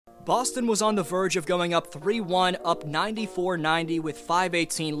Boston was on the verge of going up 3-1, up 94-90 with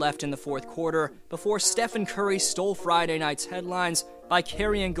 5:18 left in the fourth quarter, before Stephen Curry stole Friday night's headlines by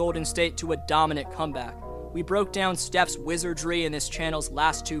carrying Golden State to a dominant comeback. We broke down Steph's wizardry in this channel's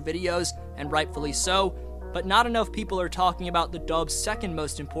last two videos, and rightfully so, but not enough people are talking about the Dubs' second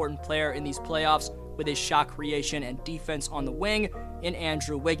most important player in these playoffs with his shot creation and defense on the wing in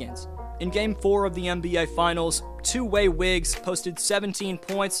Andrew Wiggins. In Game 4 of the NBA Finals, Way Wiggs posted 17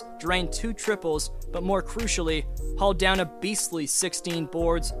 points, drained 2 triples, but more crucially, hauled down a beastly 16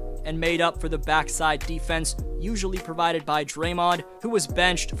 boards and made up for the backside defense usually provided by Draymond, who was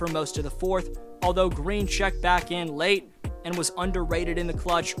benched for most of the fourth, although Green checked back in late and was underrated in the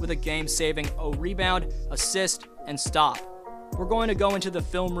clutch with a game-saving rebound, assist, and stop. We're going to go into the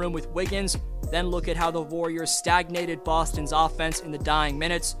film room with Wiggins, then look at how the Warriors stagnated Boston's offense in the dying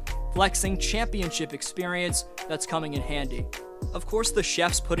minutes, flexing championship experience that's coming in handy. Of course, the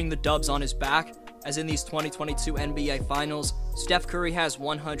chef's putting the Dubs on his back, as in these 2022 NBA Finals, Steph Curry has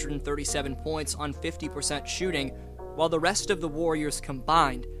 137 points on 50% shooting, while the rest of the Warriors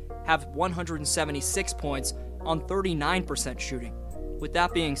combined have 176 points on 39% shooting. With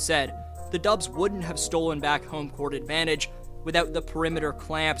that being said, the Dubs wouldn't have stolen back home court advantage without the perimeter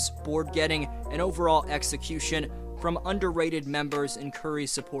clamps, board getting, and overall execution from underrated members in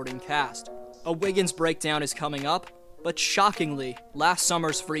Curry's supporting cast. A Wiggins breakdown is coming up, but shockingly, last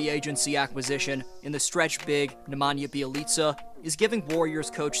summer's free agency acquisition in the stretch big Nemanja Bjelica is giving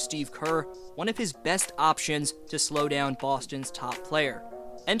Warriors coach Steve Kerr one of his best options to slow down Boston's top player.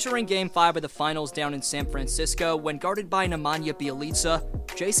 Entering Game 5 of the Finals down in San Francisco, when guarded by Nemanja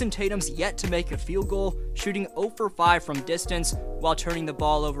Bjelica, Jason Tatum's yet to make a field goal, shooting 0 for 5 from distance while turning the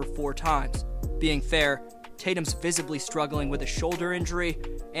ball over 4 times. Being fair, Tatum's visibly struggling with a shoulder injury,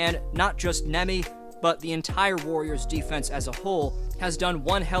 and not just Nemi, but the entire Warriors defense as a whole has done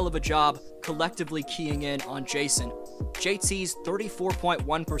one hell of a job collectively keying in on Jason. JT's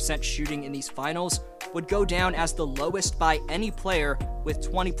 34.1% shooting in these finals would go down as the lowest by any player with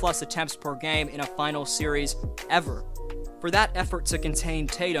 20-plus attempts per game in a final series ever. For that effort to contain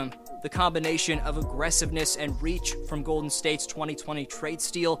Tatum, the combination of aggressiveness and reach from Golden State's 2020 trade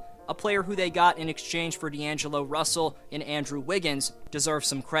steal, a player who they got in exchange for D'Angelo Russell and Andrew Wiggins, deserves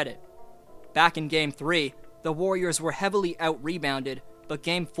some credit. Back in Game 3, the Warriors were heavily out-rebounded, but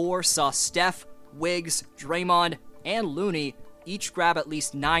Game 4 saw Steph, Wiggs, Draymond, and Looney each grab at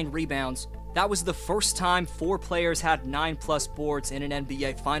least 9 rebounds. That was the first time 4 players had 9-plus boards in an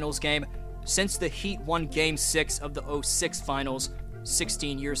NBA Finals game since the Heat won Game 6 of the '06 Finals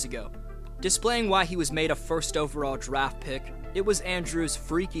 16 years ago. Displaying why he was made a first overall draft pick, it was Andrew's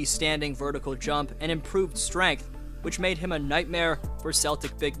freaky standing vertical jump and improved strength, which made him a nightmare for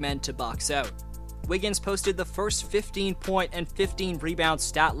Celtic big men to box out. Wiggins posted the first 15-point and 15-rebound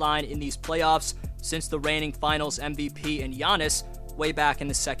stat line in these playoffs since the reigning Finals MVP and Giannis way back in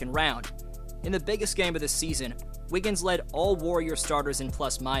the second round. In the biggest game of the season, Wiggins led all Warrior starters in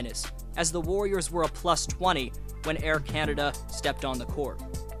plus-minus, as the Warriors were a +20 when Air Canada stepped on the court.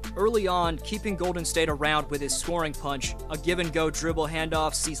 Early on, keeping Golden State around with his scoring punch, a give-and-go dribble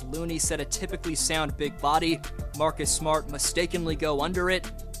handoff sees Looney set a typically sound big body, Marcus Smart mistakenly go under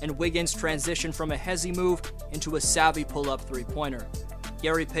it, and Wiggins transition from a hezzy move into a savvy pull-up three-pointer.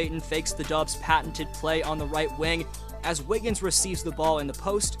 Gary Payton fakes the Dubs' patented play on the right wing as Wiggins receives the ball in the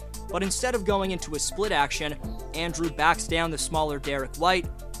post, but instead of going into a split action, Andrew backs down the smaller Derek White,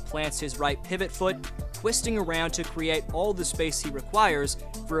 plants his right pivot foot, twisting around to create all the space he requires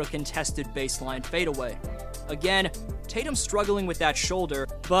for a contested baseline fadeaway. Again, Tatum's struggling with that shoulder,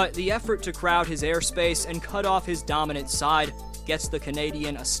 but the effort to crowd his airspace and cut off his dominant side gets the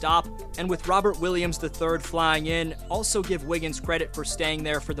Canadian a stop, and with Robert Williams III flying in, also give Wiggins credit for staying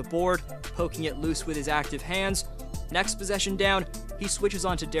there for the board, poking it loose with his active hands. Next possession down, he switches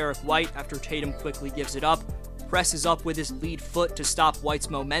onto Derek White after Tatum quickly gives it up, presses up with his lead foot to stop White's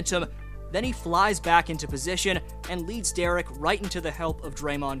momentum, then he flies back into position and leads Derek right into the help of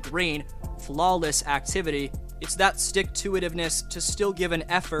Draymond Green. Flawless activity. It's that stick-to-itiveness to still give an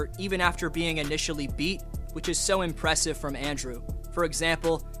effort even after being initially beat, which is so impressive from Andrew. For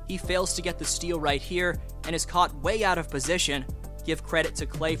example, he fails to get the steal right here and is caught way out of position. Give credit to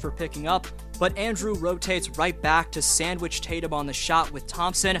Clay for picking up, but Andrew rotates right back to sandwich Tatum on the shot with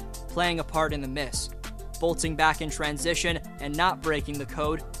Thompson playing a part in the miss. Bolting back in transition and not breaking the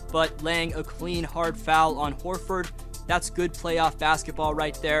code, but laying a clean, hard foul on Horford. That's good playoff basketball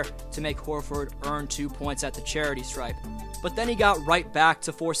right there to make Horford earn 2 points at the charity stripe. But then he got right back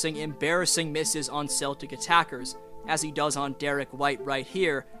to forcing embarrassing misses on Celtic attackers, as he does on Derek White right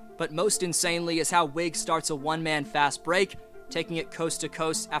here, but most insanely is how Wiggs starts a one-man fast break, taking it coast to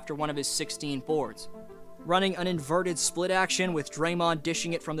coast after one of his 16 boards. Running an inverted split action with Draymond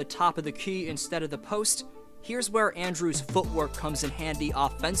dishing it from the top of the key instead of the post, here's where Andrew's footwork comes in handy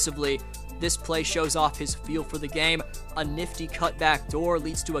offensively. This play shows off his feel for the game. A nifty cutback door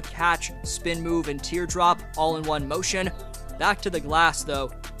leads to a catch, spin move, and teardrop all in one motion. Back to the glass though,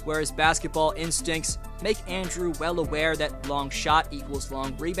 where his basketball instincts make Andrew well aware that long shot equals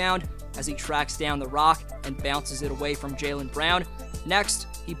long rebound as he tracks down the rock and bounces it away from Jaylen Brown. Next,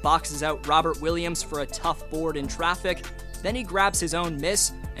 he boxes out Robert Williams for a tough board in traffic. Then he grabs his own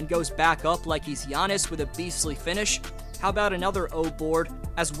miss and goes back up like he's Giannis with a beastly finish. How about another O board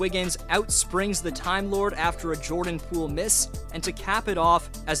as Wiggins outsprings the Time Lord after a Jordan Poole miss, and to cap it off,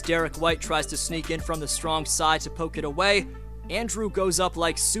 as Derek White tries to sneak in from the strong side to poke it away, Andrew goes up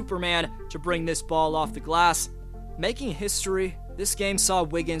like Superman to bring this ball off the glass. Making history, this game saw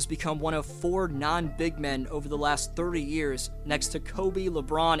Wiggins become one of 4 non-big men over the last 30 years, next to Kobe,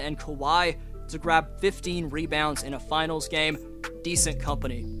 LeBron, and Kawhi, to grab 15 rebounds in a finals game. Decent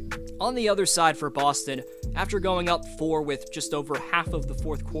company. On the other side for Boston, after going up 4 with just over half of the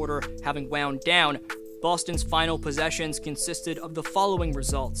fourth quarter having wound down, Boston's final possessions consisted of the following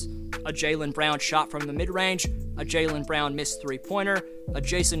results: a Jaylen Brown shot from the mid-range, a Jaylen Brown missed three-pointer, a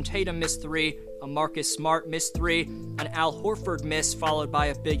Jason Tatum missed 3, a Marcus Smart missed 3, an Al Horford miss followed by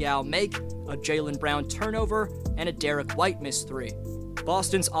a Big Al make, a Jaylen Brown turnover, and a Derek White missed 3.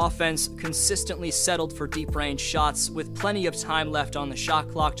 Boston's offense consistently settled for deep-range shots with plenty of time left on the shot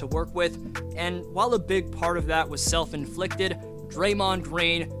clock to work with, and while a big part of that was self-inflicted, Draymond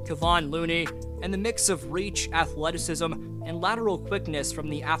Green, Kevon Looney, and the mix of reach, athleticism, and lateral quickness from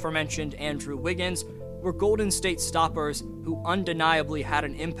the aforementioned Andrew Wiggins were Golden State stoppers who undeniably had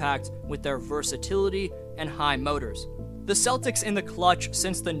an impact with their versatility and high motors. The Celtics in the clutch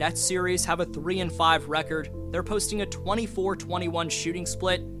since the Nets series have a 3-5 record. They're posting a 24-21 shooting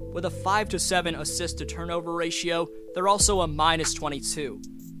split with a 5-7 assist-to-turnover ratio. They're also a -22.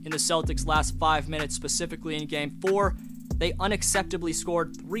 In the Celtics' last 5 minutes, specifically in Game 4, they unacceptably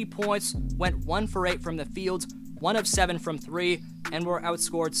scored 3 points, went 1 for 8 from the field, 1 of 7 from 3, and were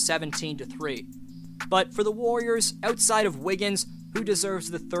outscored 17-3. But for the Warriors, outside of Wiggins, who deserves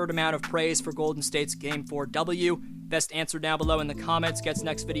the third amount of praise for Golden State's Game 4 W? Best answer down below in the comments gets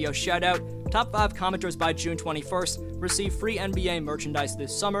next video shoutout. Top 5 commenters by June 21st receive free NBA merchandise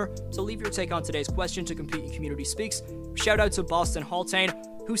this summer, so leave your take on today's question to compete in Community Speaks. Shoutout to Boston Haltane,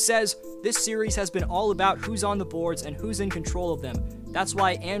 who says, this series has been all about who's on the boards and who's in control of them. That's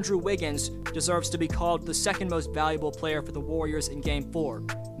why Andrew Wiggins deserves to be called the second most valuable player for the Warriors in Game 4.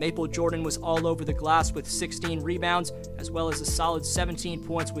 Maple Jordan was all over the glass with 16 rebounds, as well as a solid 17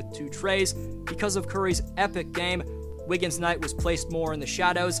 points with 2 trays. Because of Curry's epic game, Wiggins' night was placed more in the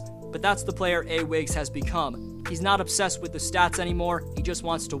shadows, but that's the player A. Wiggs has become. He's not obsessed with the stats anymore, he just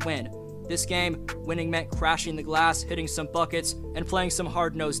wants to win. This game, winning meant crashing the glass, hitting some buckets, and playing some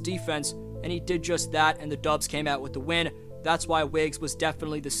hard-nosed defense, and he did just that, and the Dubs came out with the win. That's why Wiggs was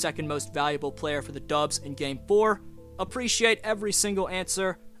definitely the second most valuable player for the Dubs in Game 4. Appreciate every single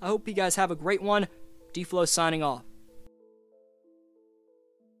answer. I hope you guys have a great one. D-Flow signing off.